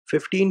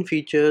15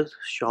 features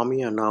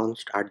Xiaomi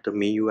announced at the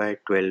MIUI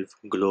 12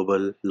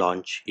 global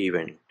launch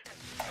event.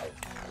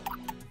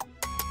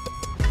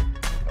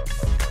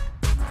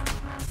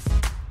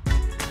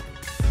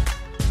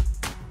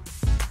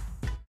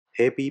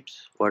 Hey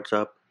peeps, what's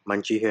up?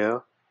 Munchie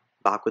here,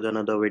 back with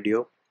another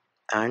video.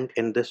 And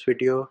in this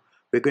video,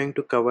 we're going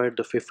to cover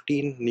the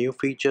 15 new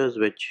features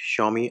which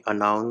Xiaomi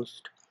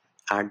announced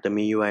at the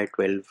MIUI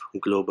 12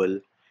 global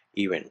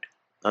event.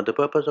 Now the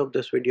purpose of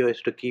this video is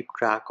to keep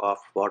track of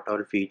what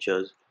all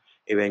features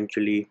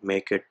eventually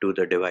make it to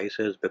the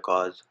devices,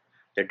 because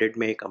they did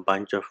make a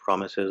bunch of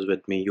promises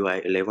with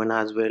MIUI 11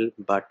 as well,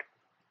 but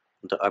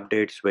the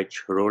updates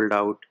which rolled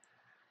out,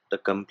 the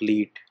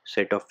complete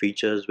set of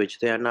features which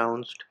they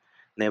announced,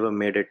 never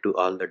made it to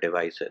all the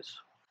devices.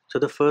 So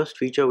the first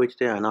feature which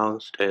they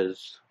announced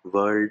is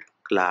world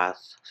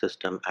class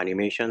system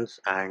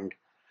animations, and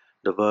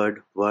the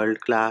word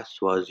world class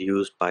was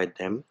used by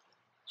them.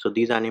 So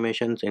these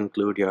animations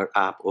include your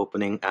app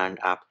opening and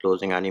app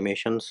closing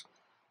animations,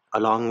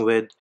 along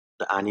with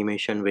the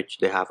animation which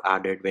they have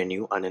added when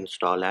you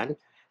uninstall an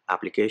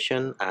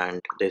application, and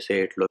they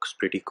say it looks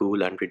pretty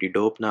cool and pretty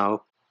dope.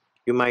 Now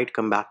you might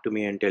come back to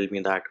me and tell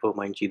me that, oh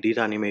Manchi, these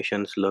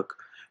animations look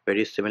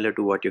very similar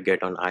to what you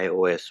get on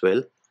iOS.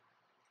 Well,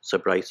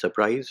 surprise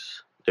surprise,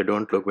 they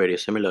don't look very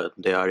similar.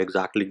 They are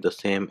exactly the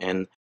same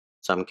in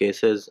some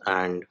cases,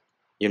 and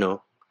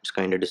it's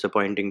kind of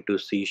disappointing to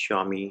see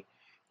Xiaomi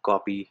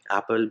copy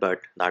Apple, but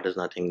that is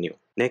nothing new.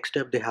 Next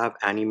up, they have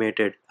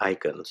animated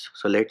icons.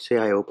 So let's say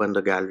I open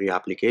the gallery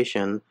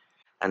application,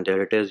 and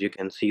there it is. You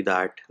can see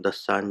that the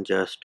sun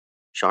just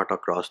shot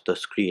across the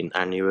screen,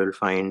 and you will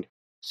find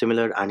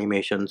similar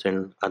animations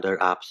in other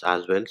apps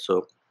as well.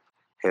 So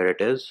here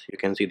it is. You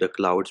can see the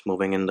clouds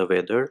moving in the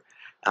weather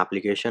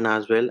application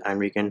as well, and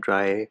we can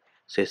try,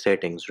 say,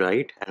 settings,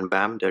 right? And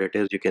bam, there it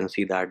is. You can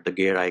see that the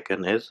gear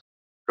icon is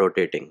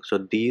rotating. So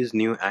these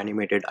new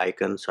animated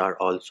icons are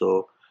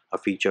also a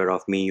feature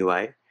of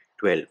MIUI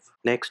 12.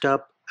 Next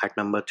up, at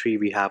number 3,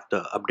 we have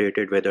the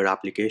updated weather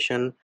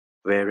application,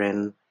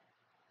 wherein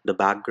the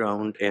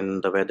background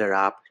in the weather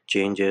app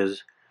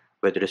changes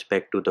with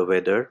respect to the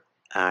weather,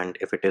 and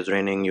if it is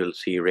raining, you'll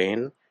see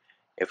rain.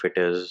 If it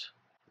is,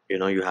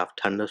 you have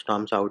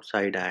thunderstorms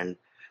outside and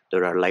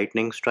there are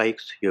lightning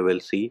strikes, you will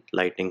see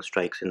lightning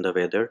strikes in the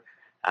weather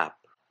app.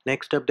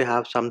 Next up, they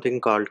have something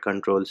called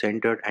control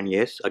center, and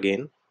yes,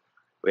 again,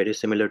 very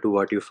similar to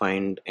what you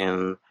find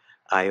in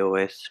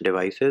iOS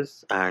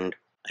devices, and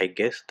I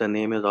guess the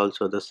name is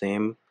also the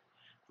same,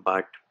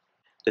 but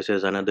this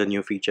is another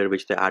new feature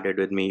which they added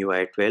with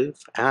MIUI 12,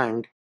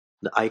 and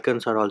the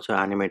icons are also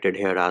animated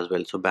here as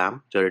well. So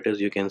bam, there it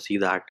is. You can see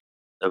that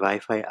the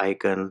Wi-Fi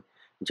icon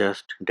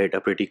just did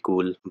a pretty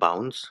cool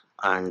bounce,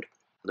 and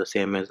the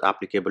same is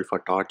applicable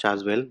for torch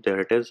as well. There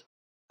it is,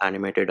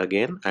 animated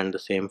again, and the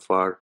same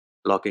for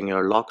locking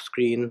your lock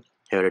screen.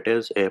 Here it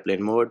is,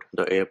 airplane mode.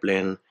 The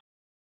airplane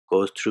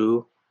goes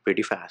through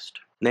pretty fast.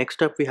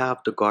 Next up, we have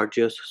the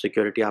gorgeous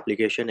security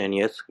application, and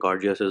yes,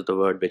 gorgeous is the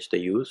word which they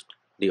used.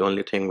 The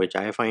only thing which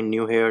I find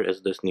new here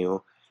is this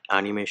new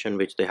animation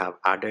which they have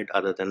added.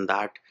 Other than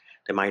that,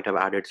 they might have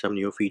added some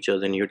new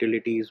features and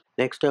utilities.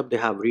 Next up, they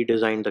have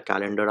redesigned the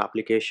calendar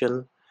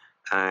application,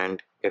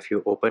 and if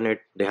you open it,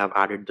 they have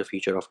added the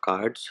feature of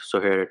cards. So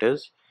here it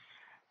is,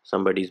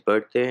 somebody's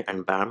birthday,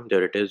 and bam,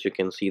 there it is. You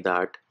can see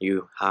that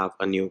you have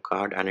a new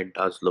card, and it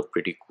does look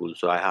pretty cool.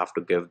 So I have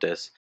to give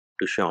this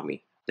to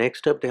Xiaomi.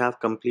 Next up, they have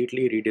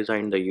completely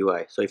redesigned the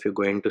UI. So if you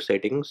go into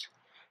settings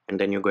and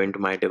then you go into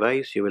my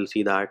device, you will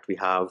see that we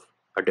have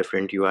a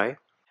different UI.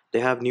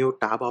 They have new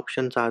tab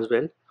options as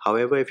well.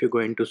 However, if you go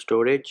into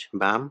storage,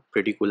 bam,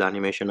 pretty cool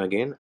animation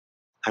again.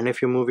 And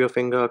if you move your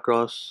finger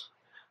across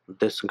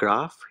this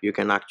graph, you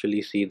can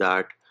actually see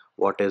that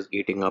what is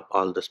eating up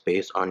all the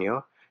space on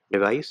your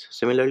device.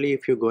 Similarly,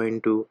 if you go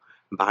into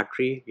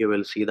battery, you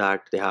will see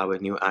that they have a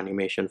new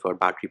animation for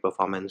battery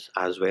performance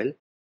as well.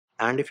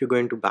 And if you go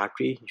into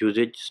battery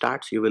usage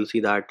stats, you will see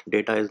that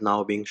data is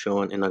now being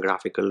shown in a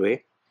graphical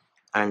way,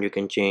 and you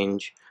can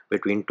change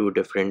between two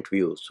different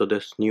views. So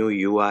this new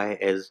UI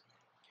is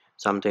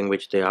something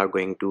which they are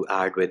going to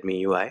add with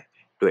MIUI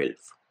 12.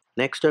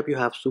 Next up, you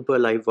have super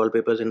live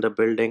wallpapers in the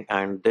building,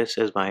 and this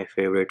is my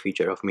favorite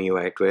feature of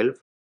MIUI 12.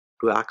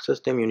 To access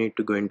them, you need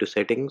to go into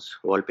settings,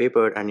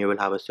 wallpaper, and you will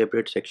have a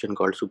separate section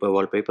called super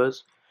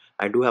wallpapers.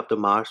 I do have the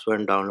Mars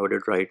one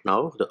downloaded right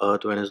now. The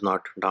Earth one is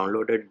not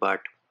downloaded,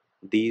 but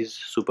these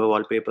super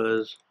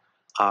wallpapers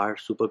are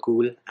super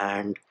cool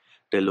and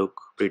they look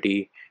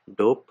pretty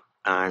dope,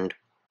 and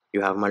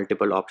you have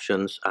multiple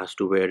options as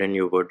to wherein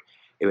you would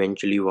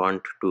eventually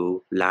want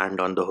to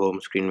land on the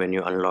home screen when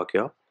you unlock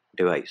your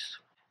device.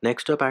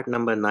 Next up, at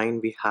number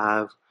 9, we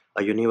have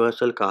a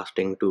universal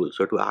casting tool.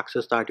 So to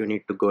access that, you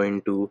need to go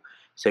into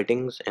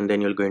settings, and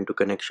then you'll go into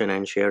connection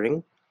and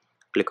sharing,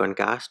 click on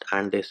cast,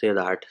 and they say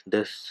that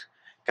this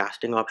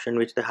casting option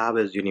which they have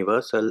is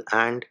universal,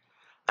 and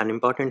an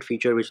important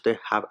feature which they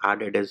have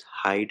added is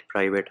hide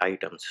private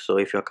items. So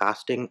if you're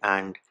casting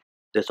and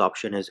this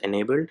option is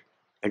enabled,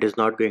 It is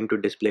not going to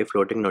display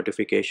floating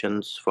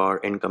notifications for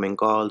incoming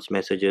calls,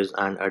 messages,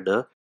 and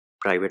other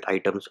private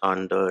items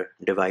on the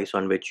device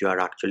on which you are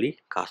actually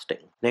casting.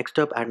 Next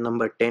up, at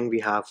number 10, we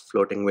have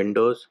floating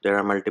windows. There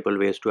are multiple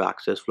ways to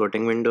access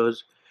floating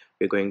windows.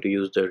 We're going to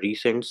use the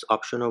recents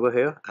option over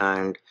here,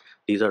 and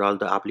these are all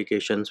the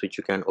applications which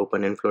you can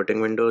open in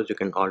floating windows. You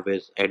can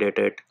always edit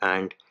it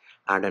and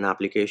add an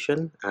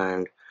application,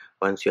 and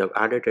once you have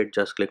added it,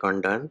 just click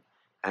on done.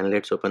 And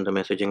let's open the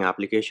messaging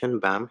application.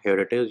 Bam, here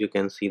it is. You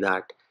can see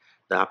that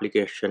the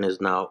application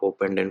is now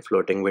opened in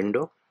floating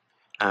window,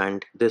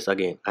 and this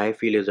again I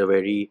feel is a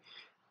very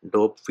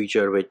dope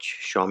feature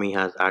which Xiaomi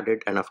has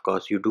added. And of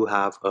course you do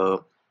have a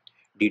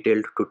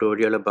detailed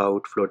tutorial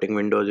about floating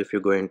windows if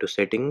you go into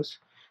settings,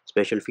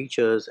 special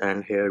features,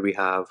 and here we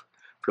have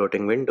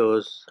floating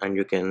windows, and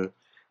you can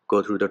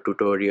go through the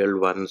tutorial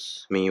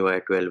once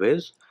MIUI 12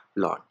 is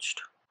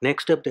launched.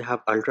 Next up, they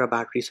have ultra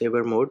battery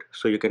saver mode,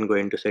 so you can go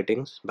into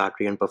settings,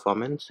 battery and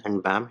performance,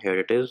 and bam, here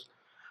it is,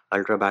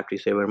 ultra battery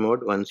saver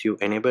mode. Once you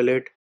enable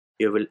it,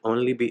 you will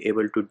only be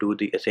able to do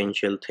the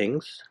essential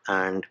things,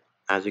 and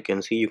as you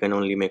can see, you can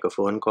only make a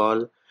phone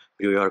call,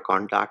 view your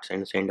contacts,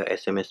 and send a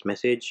SMS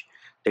message.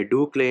 They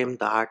do claim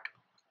that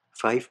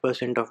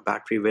 5% of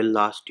battery will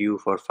last you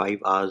for 5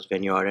 hours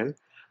when you are in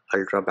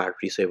ultra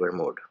battery saver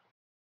mode.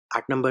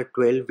 At number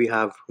 12, we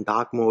have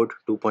dark mode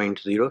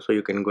 2.0, so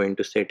you can go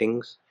into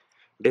settings,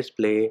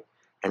 display,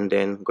 and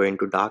then go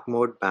into dark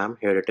mode. Bam,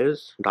 here it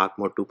is, dark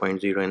mode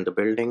 2.0 in the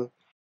building.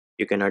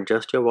 You can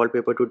adjust your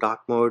wallpaper to dark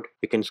mode,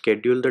 you can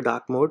schedule the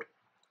dark mode,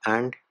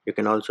 and you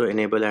can also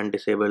enable and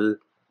disable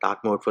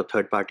dark mode for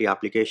third-party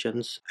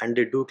applications. And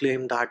they do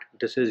claim that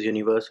this is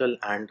universal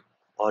and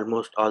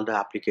almost all the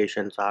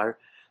applications are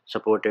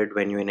supported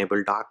when you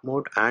enable dark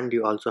mode, and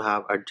you also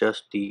have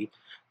adjust the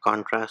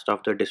contrast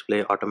of the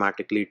display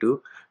automatically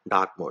to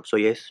dark mode. So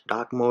yes,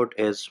 dark mode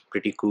is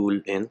pretty cool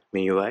in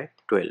MIUI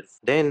 12.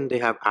 Then they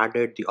have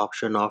added the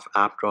option of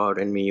app drawer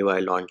in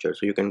MIUI launcher,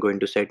 so you can go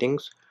into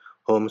settings,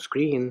 home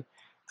screen,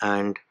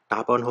 and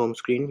tap on home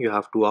screen. You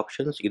have two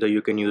options. Either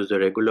you can use the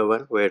regular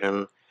one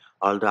wherein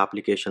all the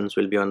applications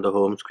will be on the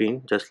home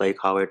screen just like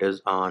how it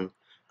is on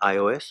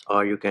iOS,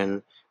 or you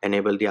can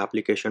enable the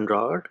application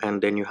drawer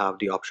and then you have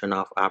the option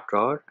of app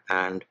drawer,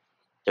 and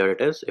there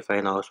it is. If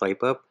I now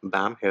swipe up,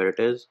 bam, here it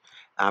is,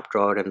 app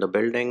drawer in the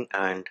building.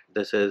 And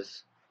this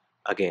is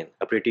again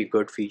a pretty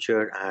good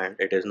feature, and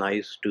it is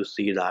nice to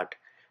see that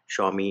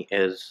Xiaomi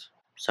is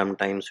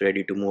sometimes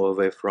ready to move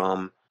away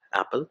from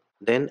Apple.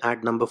 Then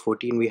at number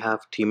 14, we have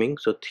theming.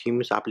 So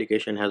themes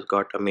application has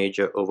got a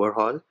major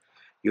overhaul.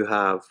 You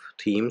have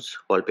themes,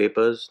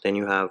 wallpapers, then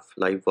you have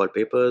live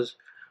wallpapers,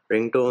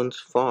 ringtones,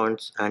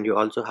 fonts, and you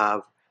also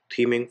have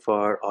theming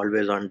for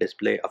always on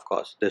display. Of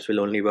course, this will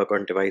only work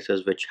on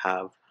devices which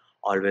have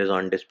always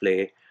on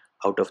display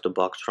out of the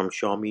box from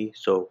Xiaomi.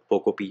 So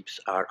Poco peeps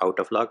are out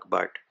of luck,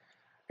 but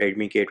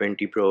Redmi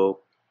K20 Pro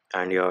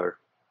and your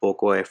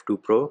Poco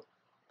F2 Pro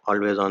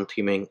always on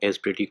theming is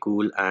pretty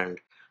cool, and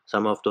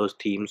some of those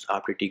themes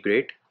are pretty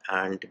great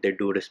and they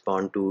do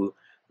respond to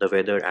the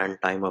weather and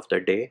time of the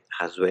day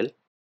as well.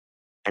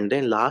 And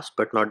then last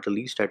but not the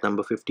least, at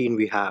number 15,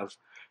 we have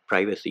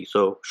privacy.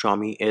 So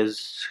Xiaomi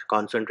is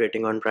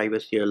concentrating on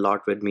privacy a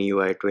lot with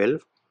MIUI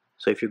 12.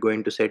 So if you go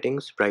into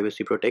settings,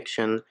 privacy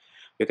protection,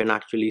 you can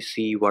actually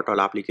see what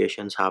all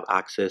applications have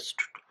access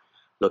to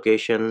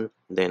location,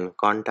 then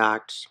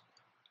contacts,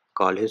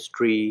 call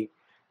history,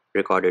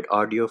 recorded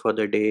audio for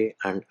the day,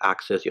 and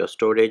access your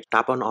storage.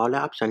 Tap on all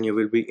apps and you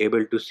will be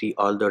able to see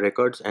all the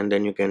records, and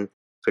then you can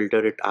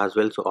filter it as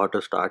well. So auto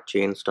start,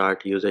 chain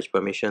start, usage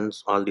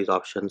permissions, all these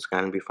options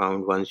can be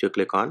found once you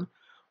click on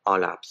all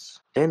apps.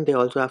 Then they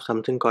also have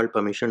something called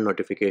permission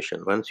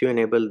notification. Once you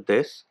enable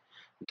this,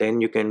 then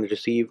you can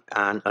receive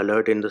an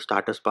alert in the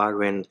status bar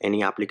when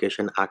any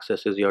application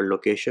accesses your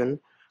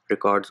location,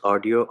 records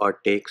audio, or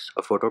takes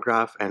a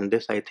photograph, and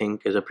this I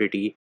think is a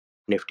pretty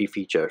nifty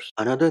features.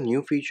 Another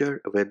new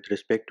feature with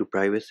respect to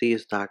privacy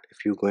is that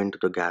if you go into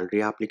the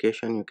gallery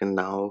application, you can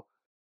now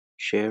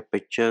share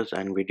pictures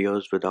and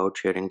videos without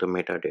sharing the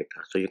metadata.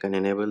 So you can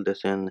enable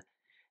this in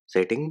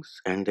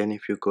settings, and then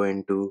if you go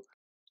into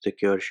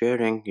secure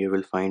sharing, you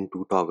will find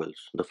two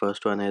toggles. The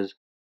first one is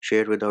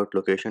share without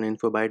location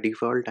info by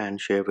default and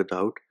share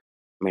without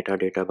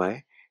metadata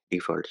by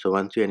default. So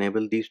once you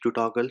enable these two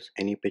toggles,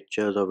 any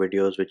pictures or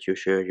videos which you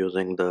share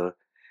using the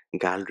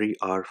gallery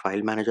or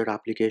file manager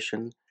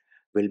application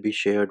will be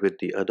shared with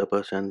the other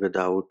person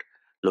without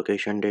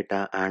location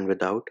data and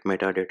without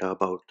metadata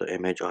about the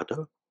image or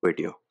the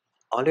video.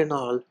 All in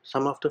all,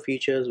 some of the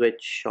features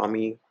which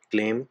Xiaomi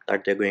claim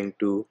that they're going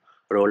to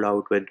roll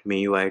out with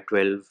MIUI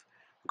 12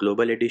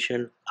 Global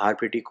Edition are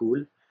pretty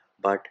cool,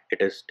 but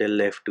it is still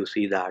left to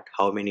see that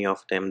how many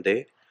of them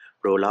they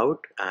roll out.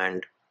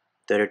 And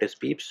there it is,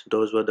 peeps.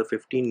 Those were the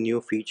 15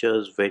 new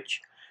features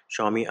which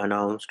Xiaomi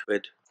announced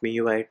with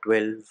MIUI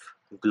 12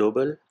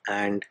 Global,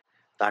 and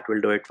that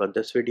will do it for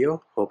this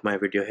video. Hope my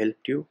video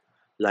helped you.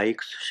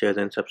 Likes, shares,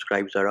 and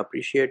subscribes are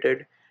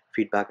appreciated.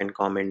 Feedback and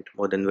comment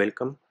more than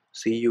welcome.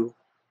 See you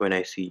when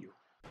I see you.